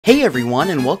Hey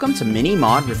everyone, and welcome to Mini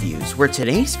Mod Reviews, where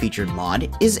today's featured mod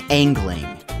is angling.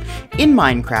 In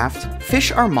Minecraft,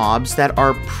 fish are mobs that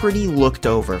are pretty looked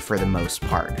over for the most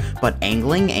part, but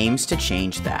angling aims to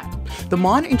change that. The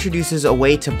mod introduces a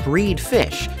way to breed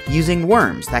fish using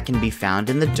worms that can be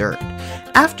found in the dirt.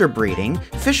 After breeding,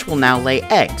 fish will now lay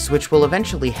eggs, which will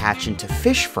eventually hatch into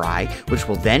fish fry, which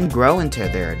will then grow into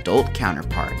their adult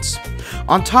counterparts.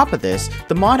 On top of this,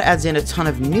 the mod adds in a ton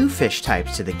of new fish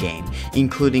types to the game,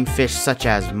 including fish such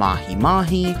as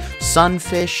mahi-mahi,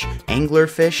 sunfish,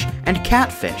 anglerfish, and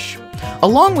catfish.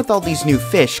 Along with all these new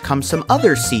fish come some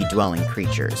other sea-dwelling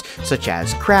creatures, such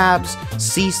as crabs,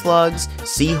 sea slugs,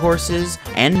 seahorses,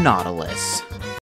 and nautilus.